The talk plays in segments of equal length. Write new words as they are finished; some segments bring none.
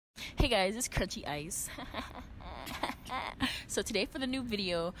Hey guys, it's crunchyyice. So today for the new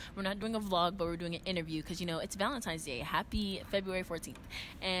video, we're not doing a vlog, but we're doing an interview because, you know, it's Valentine's Day. Happy February 14th.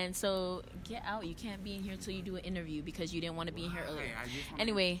 And so get out. You can't be in here until you do an interview because you didn't want to be in here earlier.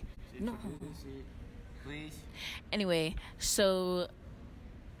 Anyway, no. Please. Anyway, so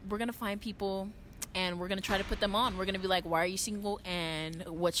we're going to find people and we're going to try to put them on. We're going to be like, why are you single and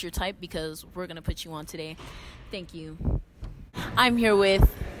what's your type? Because we're going to put you on today. Thank you. I'm here with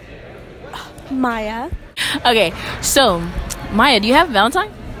Maya. Okay, so Maya, do you have a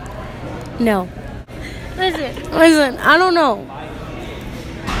Valentine? No. Listen, I don't know.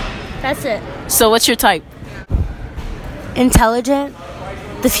 That's it. So what's your type? Intelligent.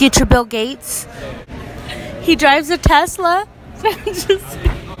 The future Bill Gates. He drives a Tesla.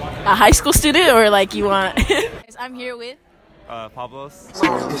 A high school student, or like you want? I'm here with Pablos.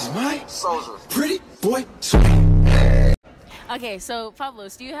 Is my soldier pretty boy? Okay, so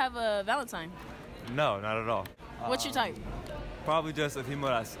Pablos, do you have a Valentine? No, not at all. What's your type? Probably just a female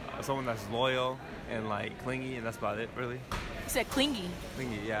that's someone that's loyal and like clingy, and that's about it, really. You said clingy.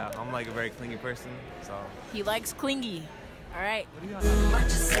 Clingy, yeah. I'm like a very clingy person, so. He likes clingy. All right.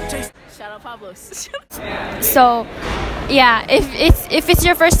 Shout out Pablos. So, yeah, if it's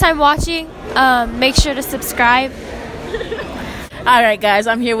your first time watching, make sure to subscribe. All right, guys,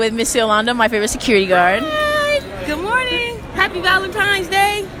 I'm here with Miss Yolanda, my favorite security guard. Hi. Good morning. Happy Valentine's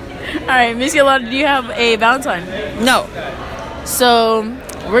Day. All right, Miss Yolanda, do you have a Valentine? No. So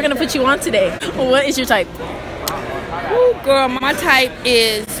we're gonna put you on today. What is your type? Ooh, girl, my type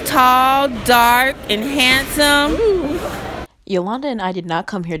is tall, dark, and handsome. Ooh. Yolanda and I did not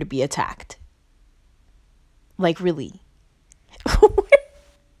come here to be attacked. Like, really.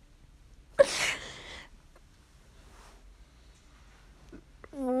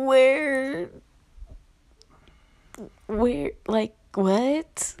 Where, like,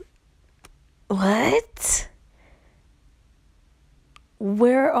 what? What?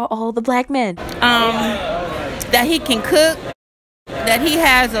 Where are all the black men? That he can cook, that he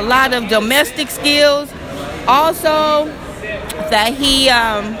has a lot of domestic skills, also that he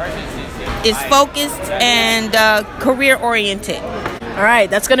is focused and career oriented. All right,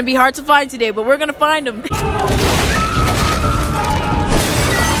 that's gonna be hard to find today, but we're gonna find him.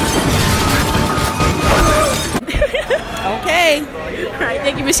 Okay. All right,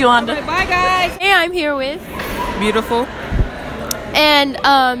 thank you, Miss Yolanda. Okay, bye, guys. Hey, I'm here with. Beautiful. And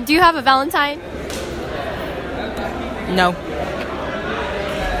do you have a Valentine? No.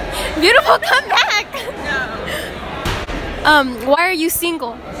 Beautiful, come back. No. Why are you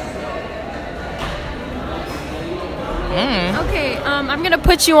single? Okay, I'm gonna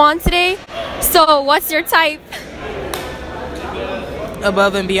put you on today. So, what's your type?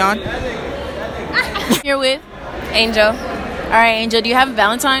 Above and beyond. Here with Angel. All right, Angel, do you have a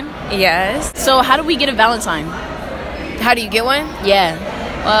Valentine? Yes. So how do we get a Valentine? How do you get one? Yeah.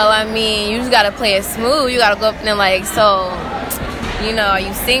 Well, I mean, you just gotta play it smooth. You gotta go up and like, so, you know, are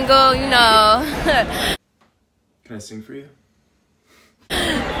you single? You know. Can I sing for you?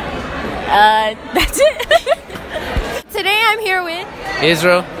 That's it. Today I'm here with.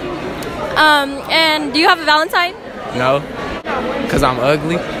 Israel? And do you have a Valentine? No, because I'm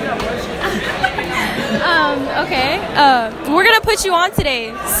ugly. Okay. We're gonna put you on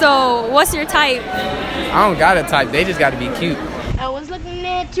today. So, what's your type? I don't got a type. They just got to be cute. I was looking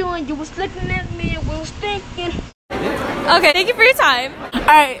at you and you was looking at me and we was thinking. Okay, thank you for your time. All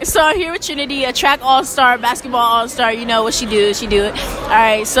right, so I'm here with Trinity, a track all-star, basketball all-star. You know what she do it. All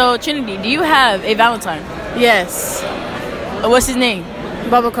right, so Trinity, do you have a Valentine? Yes. What's his name?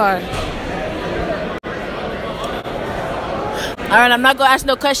 Babacar. All right, I'm not gonna ask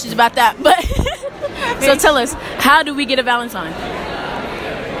no questions about that, but so tell us, how do we get a Valentine?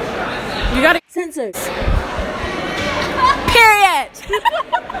 You gotta Censor. Period.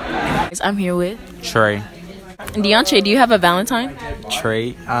 I'm here with Trey. Deontre. Do you have a Valentine?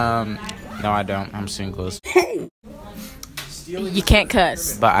 Trey? No, I don't. I'm single. You can't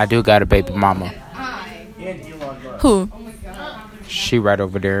cuss. But I do got a baby mama. Who? She right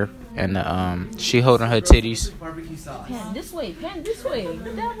over there. And she holding her titties. Pan this way,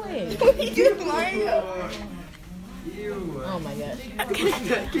 that way. Oh my god.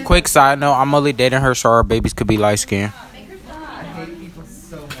 Quick side note, I'm only dating her so our babies could be light skinned.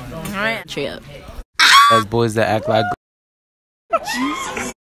 Alright, trip. As boys that act like.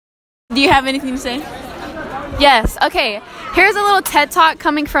 Do you have anything to say? Yes. Okay. Here's a little TED Talk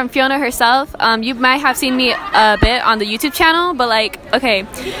coming from Fiona herself. You might have seen me a bit on the YouTube channel, but like, okay,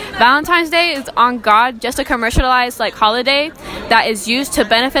 Valentine's Day is on God, just a commercialized like holiday that is used to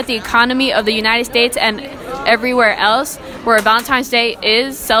benefit the economy of the United States and everywhere else where Valentine's Day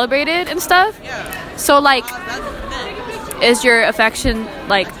is celebrated and stuff. So like, is your affection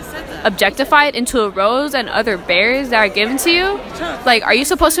like objectified into a rose and other bears that are given to you? Like, are you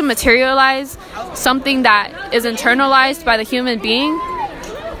supposed to materialize something that is internalized by the human being,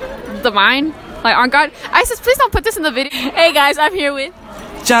 the mind? Like, on God, Isis, please don't put this in the video. Hey guys, I'm here with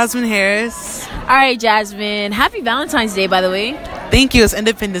Jasmine Harris. Alright, Jasmine. Happy Valentine's Day, by the way. Thank you. It's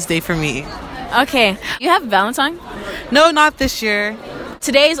Independence Day for me. Okay. You have a Valentine? No, not this year.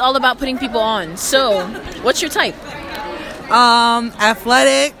 Today is all about putting people on. So, what's your type?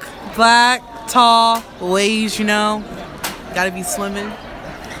 Athletic, black, tall, waves, you know. Gotta be swimming.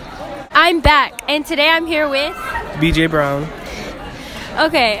 I'm back, and today I'm here with BJ Brown.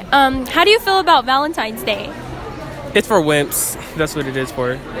 Okay, how do you feel about Valentine's Day? It's for wimps. That's what it is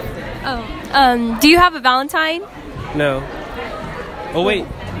for. Oh, do you have a Valentine? No. Oh wait.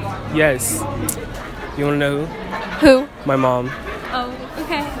 Yes. You wanna know who? Who? My mom. Oh,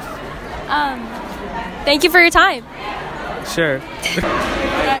 okay. Thank you for your time. Sure.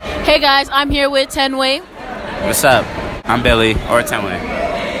 Hey guys, I'm here with Tenway. What's up? I'm Billy, or Tenway.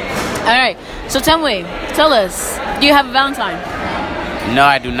 Alright, so Tenway, tell us, do you have a Valentine? No,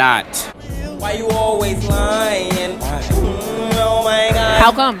 I do not. Why you always lying? Oh my God.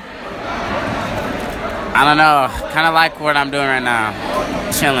 How come? I don't know. Kind of like what I'm doing right now.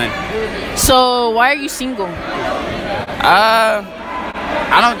 Chilling. So, why are you single? I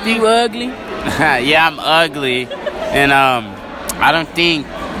don't think... You ugly? Yeah, I'm ugly. And, I don't think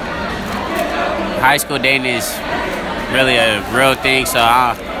high school dating is really a real thing, so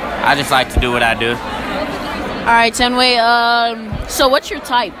I just like to do what I do. Alright, Tenway, so what's your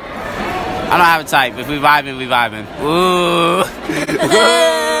type? I don't have a type. If we vibing, we vibing. Ooh.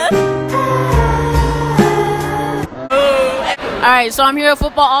 Alright, so I'm here at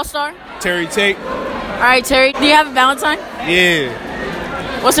Football All-Star. Terry Tate. Alright, Terry, do you have a Valentine? Yeah.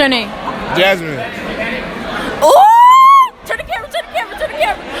 What's her name? Jasmine. Ooh! Turn the camera, turn the camera, turn the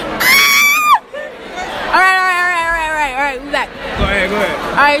camera. Ah! Alright, we're back. Go ahead.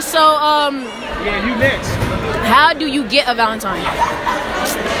 Alright, so, yeah, you next. how do you get a Valentine? I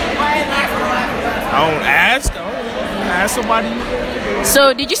don't ask. I don't ask somebody.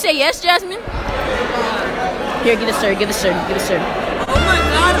 So, did you say yes, Jasmine? Here, get a sir. Oh my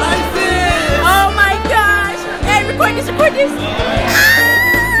God, Isis! Oh my gosh! Hey, record this!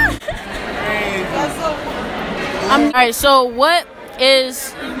 Alright, so what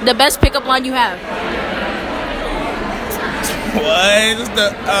is the best pickup line you have? What? It's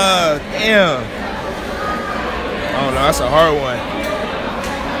the damn. I don't know. That's a hard one.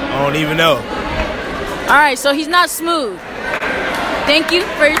 I don't even know. Alright, so he's not smooth. Thank you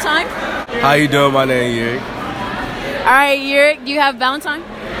for your time. How you doing? My name is Yuri. Alright, Yurik, do you have Valentine?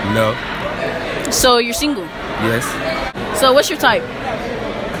 No. So you're single? Yes. So what's your type?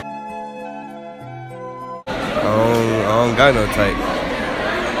 I don't got no type.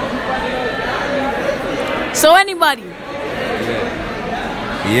 So anybody?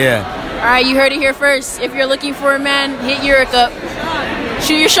 Yeah. Alright, you heard it here first. If you're looking for a man, hit Yurik up.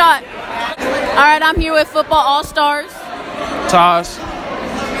 Shoot your shot. Alright, I'm here with Football All-Stars. Toss.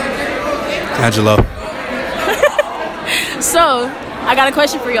 Angelo. So, I got a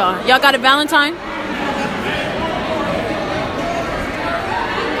question for y'all. Y'all got a Valentine?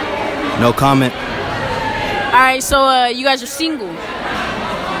 No comment. Alright, so you guys are single.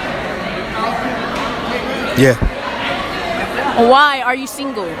 Yeah. Why are you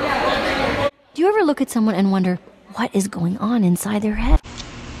single? Do you ever look at someone and wonder what is going on inside their head?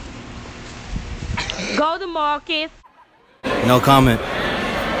 Go to market. No comment.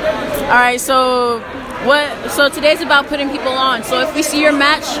 Alright, so today's about putting people on. So if we see your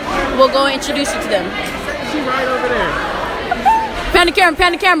match, we'll go and introduce you to them. She's right over there. Pan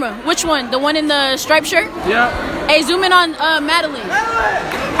the camera. Which one? The one in the striped shirt? Yeah. Hey, zoom in on Madeline.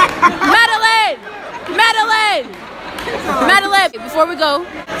 Madeline! Before we go,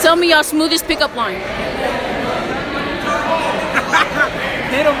 tell me y'all smoothest pickup line.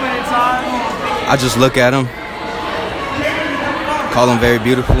 Hit him when it's on. I just look at them, call them very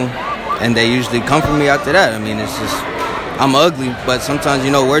beautiful, and they usually come for me after that. I mean, it's just, I'm ugly, but sometimes,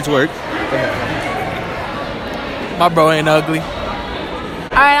 you know, words work. My bro ain't ugly.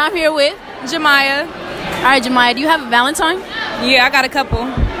 Alright, I'm here with Jemiah. Alright, Jemiah, do you have a Valentine? Yeah, I got a couple.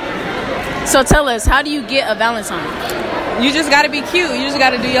 So tell us, how do you get a Valentine? You just gotta be cute. You just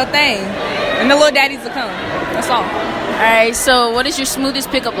gotta do your thing. And the little daddies will come. That's all. Alright, so what is your smoothest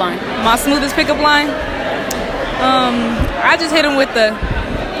pickup line? My smoothest pickup line? I just hit him with the,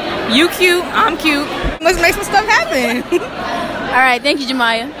 you cute, I'm cute. Let's make some stuff happen. Alright, thank you,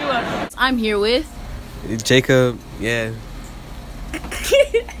 Jemiah. I'm here with Jacob, yeah.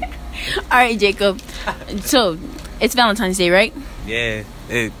 All right, Jacob. So, it's Valentine's Day, right? Yeah,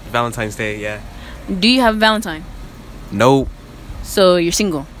 Valentine's Day, yeah. Do you have a Valentine? Nope. So, you're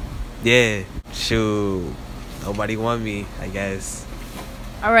single? Yeah. Shoot. Nobody want me, I guess.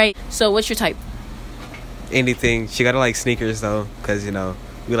 All right. So, what's your type? Anything. She gotta like sneakers, though, because, you know,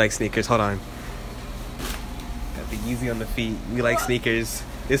 we like sneakers. Hold on. Gotta be easy on the feet. We like sneakers.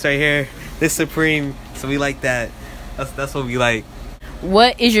 This right here, this Supreme, so we like that. That's what we like.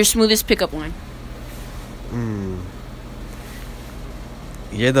 What is your smoothest pickup line?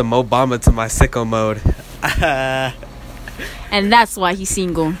 You're the Mobama to my sicko mode. And that's why he's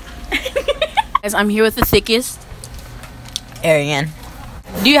single. Guys, I'm here with the thickest. Arian.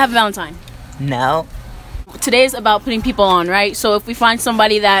 Do you have a Valentine? No. Today is about putting people on, right? So if we find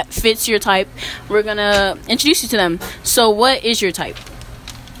somebody that fits your type, we're gonna introduce you to them. So what is your type?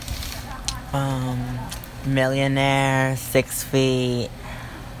 Millionaire, 6 feet,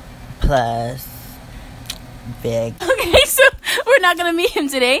 plus, big. Okay, so we're not gonna meet him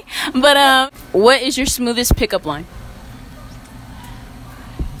today. But what is your smoothest pickup line?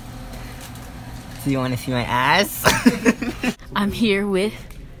 Do you want to see my ass? I'm here with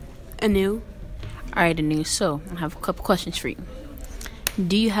Anu. All right, Anu. So I have a couple questions for you.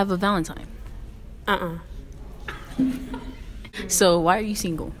 Do you have a Valentine? So why are you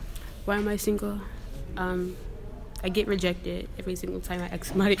single? Why am I single? I get rejected every single time I ask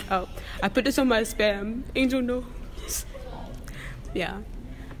somebody out. I put this on my spam. Angel knows. Yeah.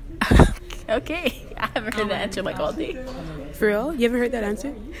 Okay. I haven't heard that answer like all day. For real? You haven't heard that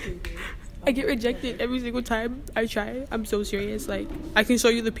answer? I get rejected every single time I try. I'm so serious. Like, I can show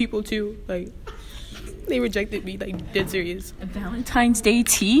you the people too. Like, they rejected me. Like, dead serious. Valentine's Day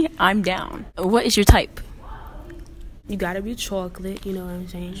tea? I'm down. What is your type? You gotta be chocolate. You know what I'm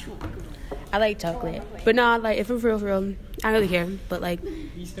saying? I like chocolate. But nah, like, if I'm for real, I don't really care. But, like,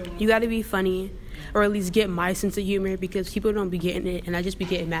 you gotta be funny. Or at least get my sense of humor. Because people don't be getting it. And I just be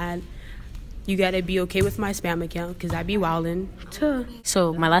getting mad. You gotta be okay with my spam account. Because I be wildin'.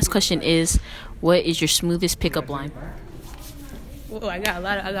 So, my last question is, what is your smoothest pickup line? Oh, I got a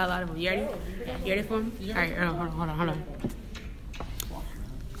lot of them. You ready for them? All right, hold on.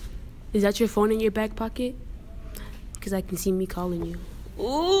 Is that your phone in your back pocket? Because I can see me calling you.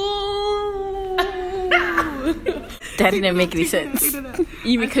 Ooh. That didn't make any sense.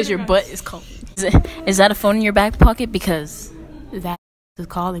 Even because your butt is calling. Is that a phone in your back pocket? Because that is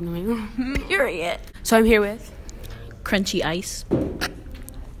calling me. Period. So I'm here with crunchyyice.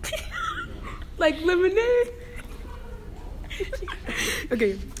 Like lemonade.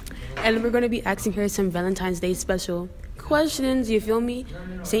 Okay. And we're going to be asking her some Valentine's Day special questions, you feel me?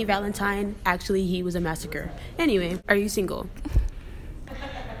 St. Valentine, actually, he was a massacre. Anyway, are you single?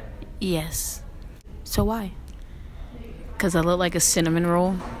 Yes. So why? Because I look like a cinnamon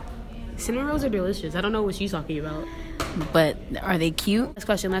roll. Cinnamon rolls are delicious. I don't know what she's talking about. But are they cute?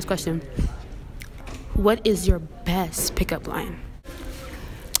 Last question. What is your best pickup line?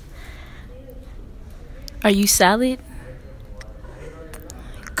 Are you salad?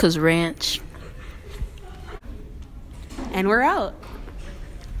 Because ranch. And we're out.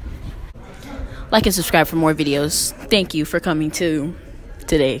 Like and subscribe for more videos. Thank you for coming to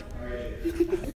today.